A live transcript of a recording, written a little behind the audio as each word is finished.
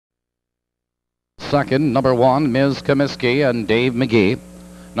second, number 1, Ms. Comiskey and Dave McGee.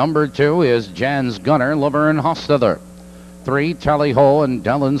 Number 2 is Jan's Gunner-Lavern Hostetler. 3, Tally Ho and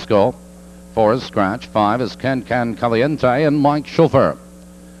Dallin Skull. 4 is Scratch. 5 is Can Caliente and Mike Schulfer.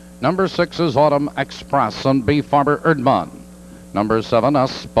 Number 6 is Autumn Express and B. Farber Erdmann. Number 7,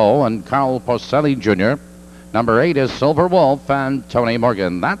 Espo and Carl Porcelli Jr. Number 8 is Silver Wolf and Tony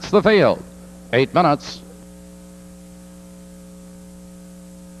Morgan. That's the field. 8 minutes.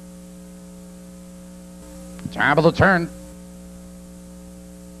 Top of the turn.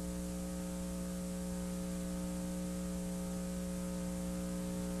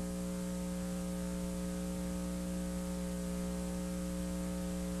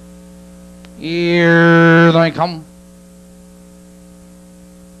 Here they come.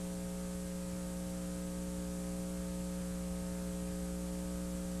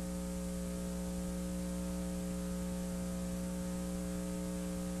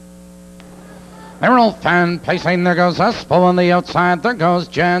 They're all fan pacing. There goes Espo on the outside. There goes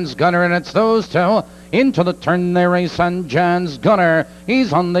Jan's Gunner, and it's those two. Into the turn they race, and Jan's Gunner,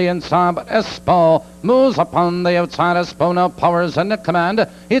 he's on the inside, but Espo moves upon the outside. Espo now powers into command.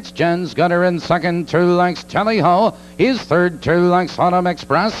 It's Jan's Gunner in second, 2 lengths Tally Ho. His third, 2 lengths Autumn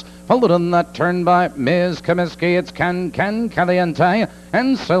Express. Followed in that turn by Ms. Comiskey. It's Can Caliente,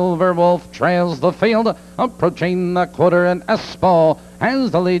 and Silver Wolf trails the field. Approaching the quarter, and Espo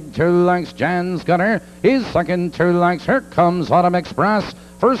has the lead, 2 lengths Jan's Gunner. His second, 2 lengths. Here comes Autumn Express.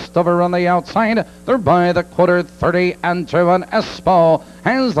 First over on the outside, they're by the quarter, 30 and 2, and Espo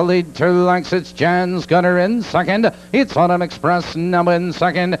has the lead, 2 lengths. It's Jan's Gunner in second. It's Autumn Express now in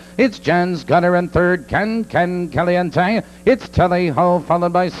second. It's Jan's Gunner in third. Can Caliente. It's Tally Ho,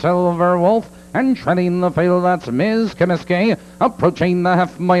 followed by Silver Wolf. And treading the field, that's Ms. Comiskey. Approaching the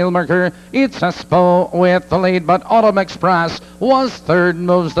half-mile marker, it's Espo with the lead, but Autumn Express was third,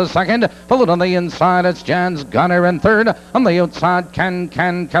 moves to second. Followed on the inside, it's Jan's Gunner in third. On the outside, Can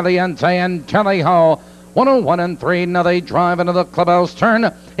Caliente and Tally Ho. 101 and 3, now they drive into the clubhouse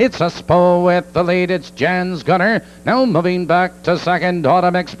turn. It's Espo with the lead. It's Jan's Gunner. Now moving back to second,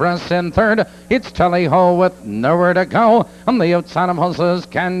 Autumn Express in third. It's Tally Ho with nowhere to go. On the outside of horses,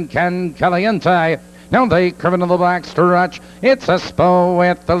 Can Caliente. Now they curve into the back stretch. It's Espo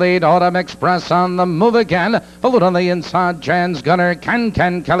with the lead. Autumn Express on the move again. Followed on the inside, Jan's Gunner. Can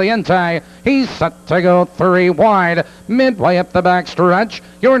Caliente. He's set to go 3 wide. Midway up the back stretch,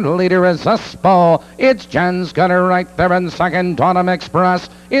 your leader is Espo. It's Jan's Gunner right there in second. Autumn Express.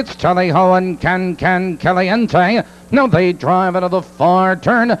 It's Tally Ho and Can Caliente. Now they drive into the far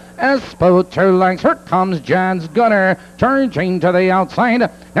turn. Espo 2 lengths. Here comes Jan's Gunner, turning to the outside.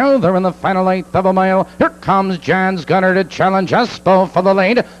 Now they're in the final 1/8 of a mile. Here comes Jan's Gunner to challenge Espo for the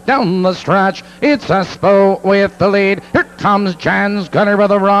lead. Down the stretch, it's Espo with the lead. Here comes Jan's Gunner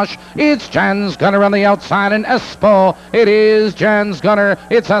with a rush. It's Jan's Gunner on the outside, and Espo. It is Jan's Gunner.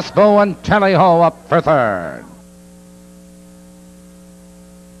 It's Espo and Tally Ho up for third.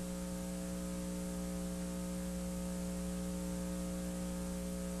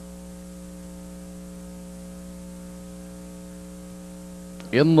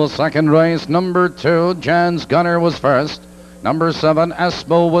 In the second race, number 2, Jan's Gunner was first. Number 7,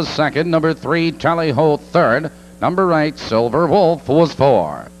 Espo was second. Number 3, Tally Ho third. Number 8, Silver Wolf was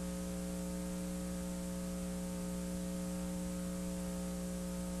 4.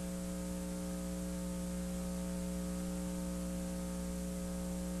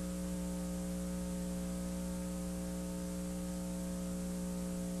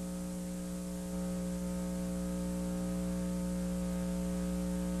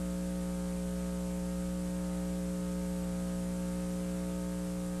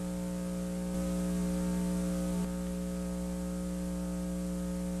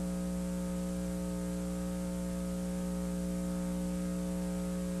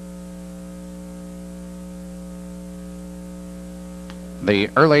 The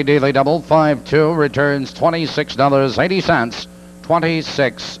early daily double 5-2 returns $26.80,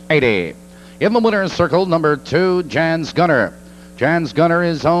 $26.80. In the winner's circle, number 2, Jan's Gunner. Jan's Gunner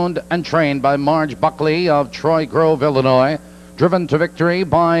is owned and trained by Marge Buckley of Troy Grove, Illinois, driven to victory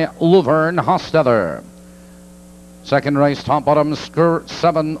by Lavern Hostetler. Second race, top bottom, Screw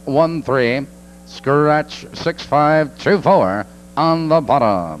 713, Scratch 6524 on the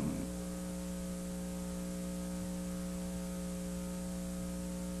bottom.